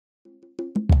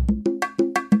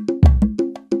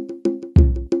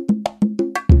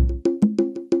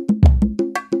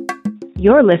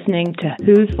You're listening to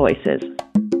Whose Voices,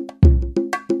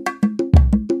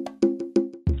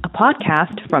 a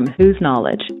podcast from Whose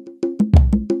Knowledge.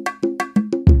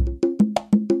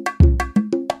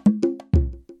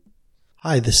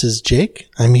 Hi, this is Jake.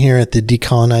 I'm here at the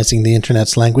Decolonizing the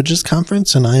Internet's Languages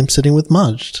Conference, and I am sitting with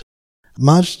Majd.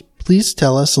 Majd, please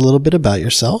tell us a little bit about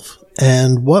yourself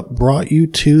and what brought you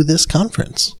to this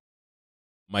conference.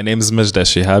 My name is Majd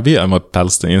Shihabi. I'm a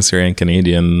Palestinian, Syrian,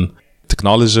 Canadian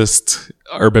technologist,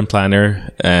 urban planner,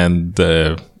 and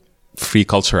free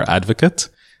culture advocate.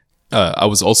 I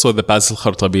was also the Basil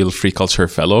Khartabil Free Culture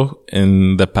Fellow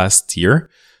in the past year.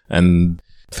 And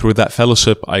through that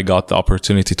fellowship, I got the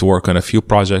opportunity to work on a few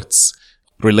projects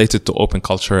related to open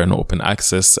culture and open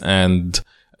access and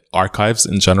archives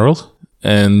in general.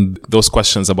 And those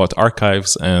questions about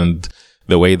archives and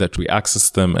the way that we access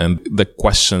them and the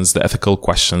questions, the ethical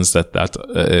questions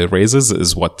that raises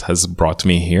is what has brought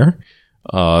me here.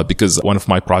 Because one of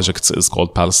my projects is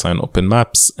called Palestine Open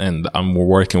Maps, and I'm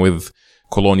working with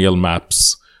colonial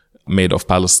maps made of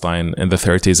Palestine in the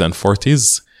 30s and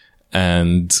 40s.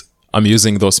 And I'm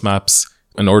using those maps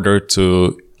in order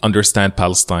to understand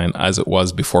Palestine as it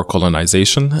was before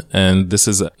colonization. And this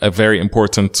is a very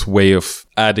important way of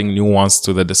adding nuance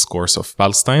to the discourse of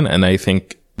Palestine. And I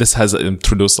think this has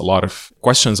introduced a lot of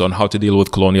questions on how to deal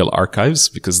with colonial archives,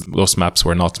 because those maps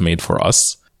were not made for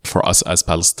us as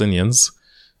Palestinians.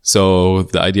 So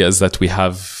the idea is that we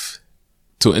have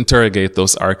to interrogate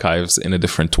those archives in a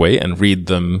different way and read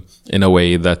them in a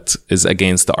way that is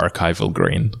against the archival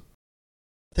grain.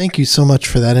 Thank you so much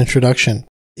for that introduction.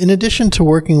 In addition to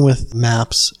working with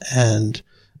maps and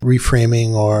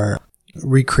reframing or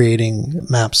recreating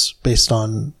maps based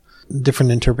on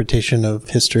different interpretation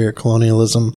of history or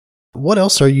colonialism, what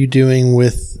else are you doing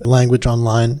with language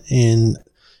online in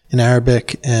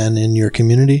Arabic and in your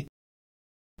community?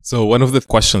 So one of the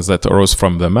questions that arose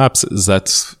from the maps is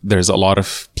that there's a lot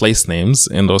of place names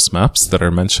in those maps that are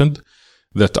mentioned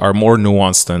that are more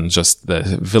nuanced than just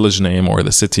the village name or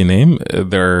the city name.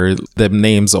 They're the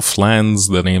names of lands,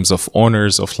 the names of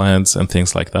owners of lands and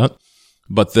things like that.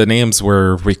 But the names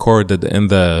were recorded in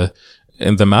the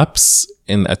maps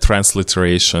in a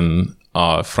transliteration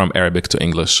from Arabic to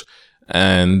English.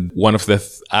 And one of the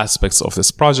aspects of this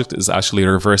project is actually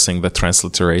reversing the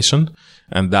transliteration.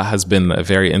 And that has been a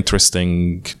very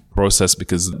interesting process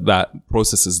because that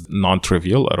process is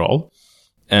non-trivial at all.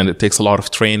 And it takes a lot of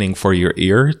training for your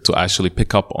ear to actually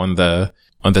pick up on the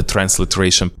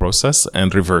transliteration process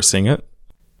and reversing it.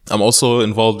 I'm also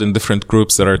involved in different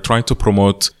groups that are trying to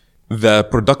promote the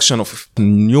production of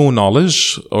new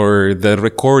knowledge or the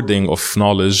recording of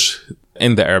knowledge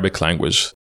in the Arabic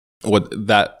language. What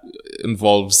that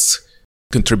involves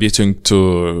contributing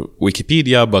to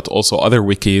Wikipedia, but also other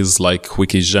wikis like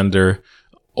Wikigender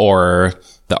or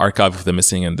the Archive of the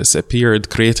Missing and Disappeared,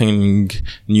 creating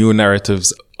new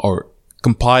narratives or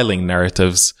compiling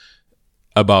narratives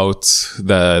about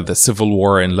the civil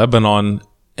war in Lebanon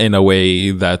in a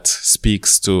way that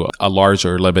speaks to a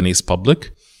larger Lebanese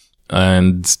public.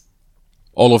 And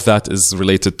all of that is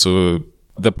related to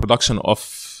the production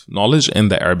of knowledge in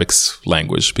the Arabic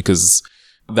language, because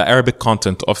the Arabic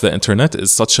content of the internet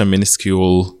is such a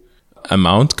minuscule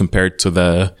amount compared to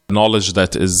the knowledge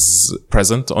that is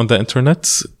present on the internet.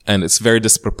 And it's very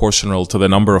disproportional to the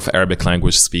number of Arabic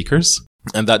language speakers.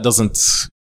 And that doesn't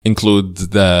include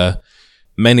the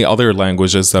many other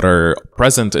languages that are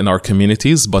present in our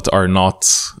communities, but are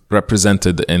not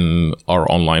represented in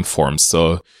our online forms.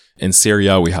 So in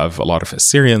Syria, we have a lot of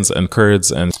Assyrians and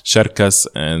Kurds and Cherkess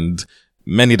and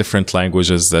many different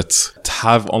languages that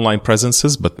have online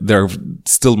presences, but they're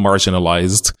still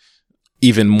marginalized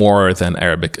even more than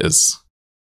Arabic is.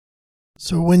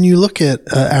 So when you look at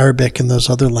Arabic and those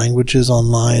other languages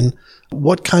online,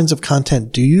 what kinds of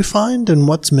content do you find and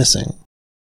what's missing?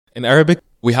 In Arabic,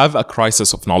 we have a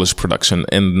crisis of knowledge production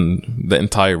in the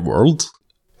entire world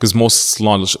because most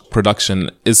knowledge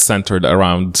production is centered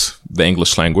around the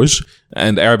English language,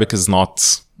 and Arabic is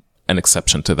not an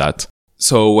exception to that.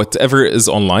 So whatever is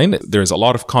online, there's a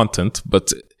lot of content,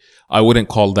 but I wouldn't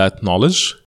call that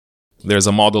knowledge. There's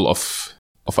a model of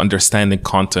understanding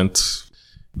content,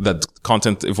 that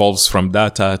content evolves from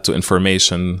data to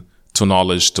information to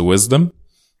knowledge to wisdom.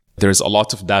 There's a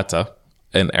lot of data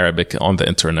in Arabic on the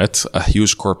internet, a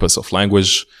huge corpus of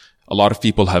language. A lot of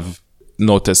people have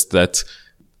noticed that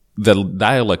the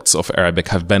dialects of Arabic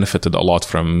have benefited a lot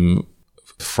from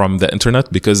the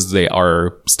internet because they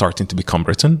are starting to become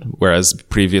written, whereas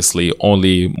previously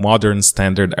only modern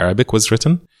standard Arabic was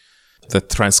written. The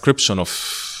transcription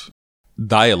of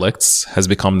dialects has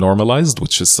become normalized,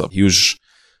 which is a huge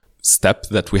step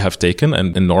that we have taken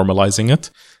and in normalizing it,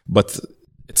 but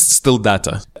it's still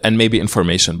data and maybe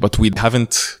information, but we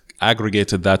haven't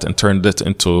aggregated that and turned it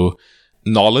into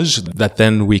knowledge that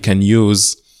then we can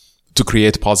use to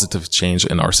create positive change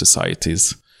in our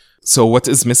societies. So what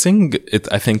is missing?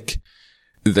 I think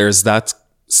there's that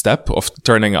step of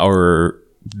turning our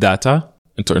data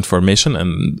into information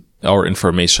and our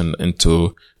information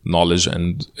into knowledge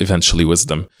and eventually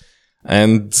wisdom.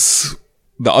 And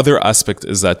the other aspect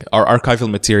is that our archival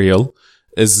material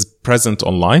is present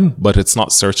online, but it's not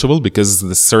searchable because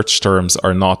the search terms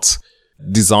are not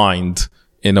designed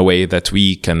in a way that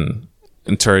we can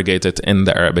interrogate it in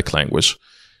the Arabic language.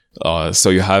 So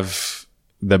you have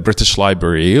the British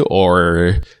Library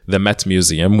or the Met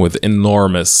Museum with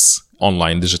enormous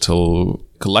online digital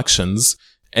collections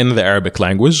in the Arabic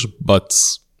language, but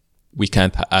we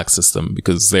can't access them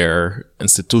because they're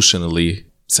institutionally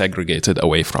segregated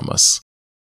away from us.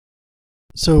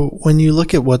 So when you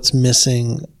look at what's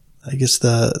missing, I guess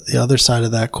the other side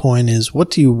of that coin is, what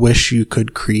do you wish you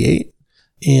could create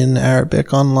in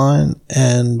Arabic online?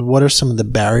 And what are some of the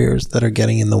barriers that are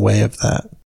getting in the way of that?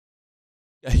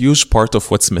 A huge part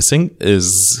of what's missing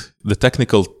is the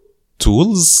technical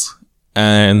tools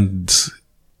and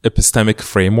epistemic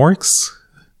frameworks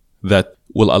that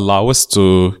will allow us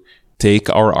to take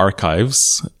our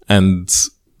archives and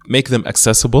make them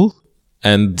accessible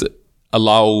and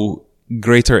allow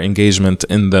greater engagement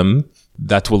in them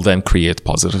that will then create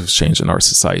positive change in our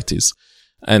societies.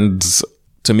 And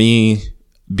to me,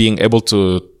 being able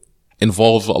to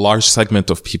involve a large segment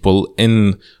of people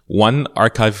in one,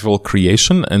 archival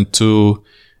creation, and two,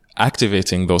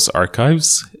 activating those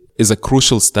archives is a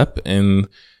crucial step in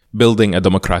building a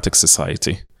democratic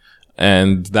society.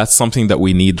 And that's something that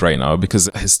we need right now, because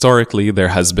historically there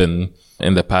has been,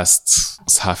 in the past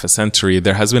half a century,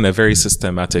 there has been a very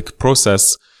systematic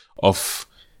process of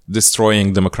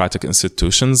destroying democratic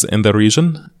institutions in the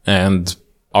region. And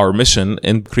our mission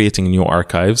in creating new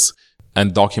archives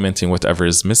and documenting whatever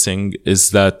is missing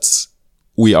is that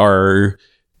we are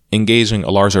engaging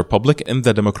a larger public in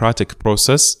the democratic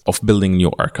process of building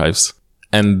new archives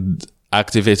and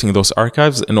activating those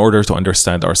archives in order to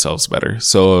understand ourselves better.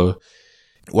 So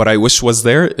what I wish was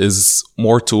there is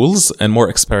more tools and more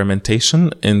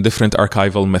experimentation in different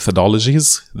archival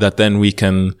methodologies that then we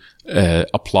can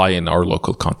apply in our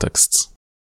local contexts.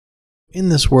 In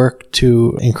this work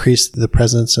to increase the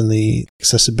presence and the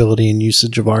accessibility and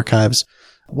usage of archives,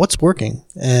 what's working?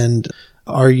 And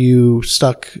are you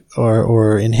stuck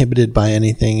or inhibited by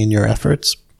anything in your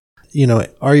efforts? You know,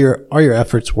 are your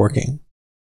efforts working?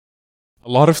 A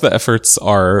lot of the efforts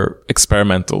are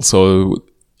experimental. So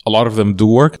a lot of them do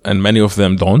work and many of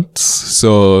them don't.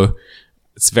 So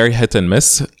it's very hit and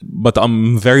miss, but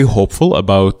I'm very hopeful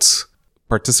about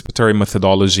participatory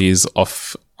methodologies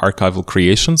of archival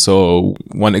creation. So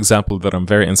one example that I'm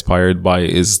very inspired by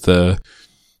is the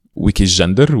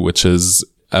Wikigender, which is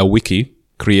a wiki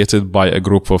created by a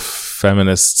group of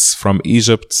feminists from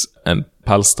Egypt and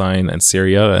Palestine and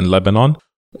Syria and Lebanon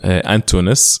and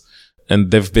Tunis.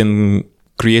 And they've been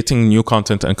creating new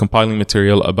content and compiling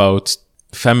material about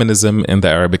feminism in the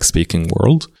Arabic-speaking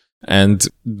world and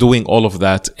doing all of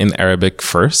that in Arabic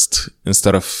first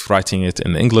instead of writing it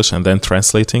in English and then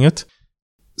translating it.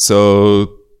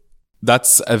 So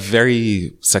that's a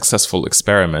very successful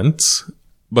experiment,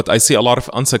 but I see a lot of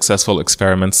unsuccessful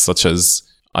experiments, such as,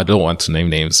 I don't want to name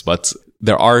names, but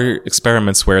there are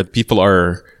experiments where people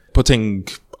are putting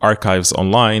archives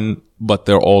online, but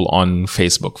they're all on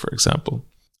Facebook, for example.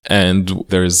 And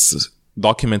there's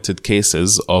documented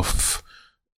cases of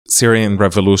Syrian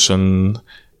Revolution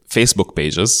Facebook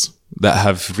pages that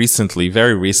have recently,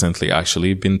 very recently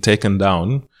actually, been taken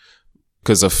down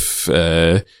because of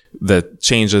the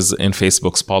changes in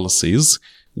Facebook's policies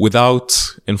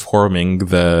without informing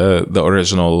the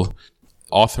original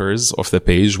authors of the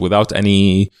page, without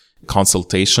any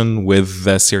consultation with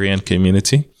the Syrian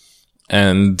community.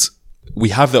 And we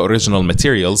have the original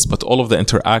materials, but all of the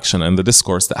interaction and the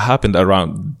discourse that happened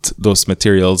around those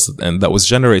materials and that was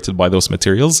generated by those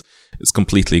materials is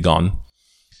completely gone.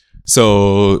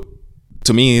 So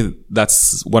to me,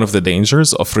 that's one of the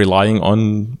dangers of relying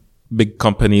on big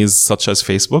companies such as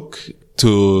Facebook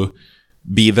to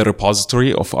be the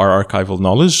repository of our archival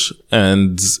knowledge.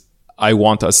 And I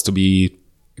want us to be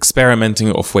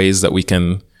experimenting of ways that we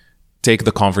can take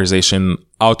the conversation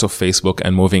out of Facebook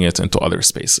and moving it into other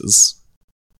spaces.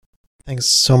 Thanks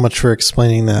so much for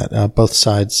explaining that, both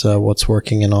sides, what's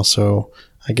working and also,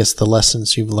 I guess, the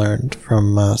lessons you've learned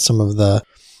from some of the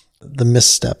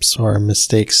missteps or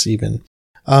mistakes even.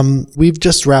 We've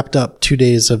just wrapped up 2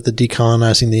 days of the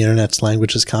Decolonizing the Internet's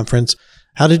Languages Conference.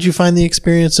 How did you find the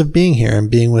experience of being here and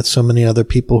being with so many other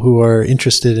people who are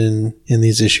interested in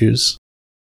these issues?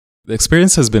 The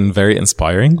experience has been very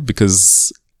inspiring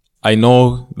because I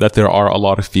know that there are a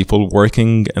lot of people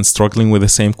working and struggling with the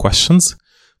same questions,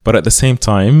 but at the same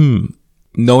time,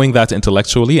 knowing that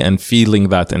intellectually and feeling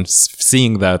that and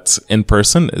seeing that in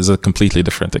person is a completely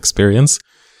different experience.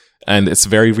 And it's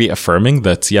very reaffirming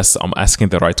that, yes, I'm asking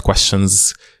the right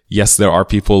questions. Yes, there are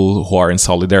people who are in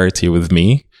solidarity with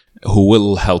me who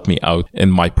will help me out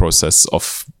in my process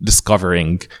of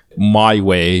discovering my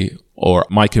way or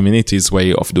my community's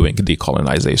way of doing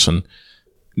decolonization.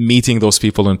 Meeting those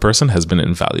people in person has been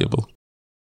invaluable.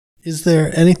 Is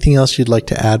there anything else you'd like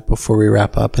to add before we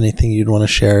wrap up? Anything you'd want to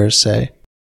share or say?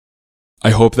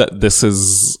 I hope that this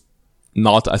is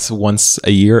not a once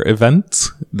a year event,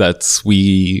 that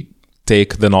we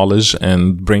take the knowledge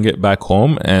and bring it back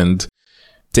home and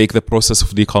take the process of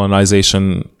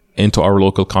decolonization into our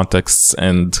local contexts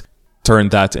and turn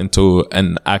that into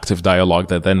an active dialogue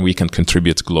that then we can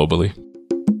contribute globally.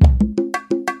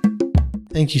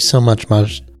 Thank you so much,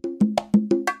 Majd.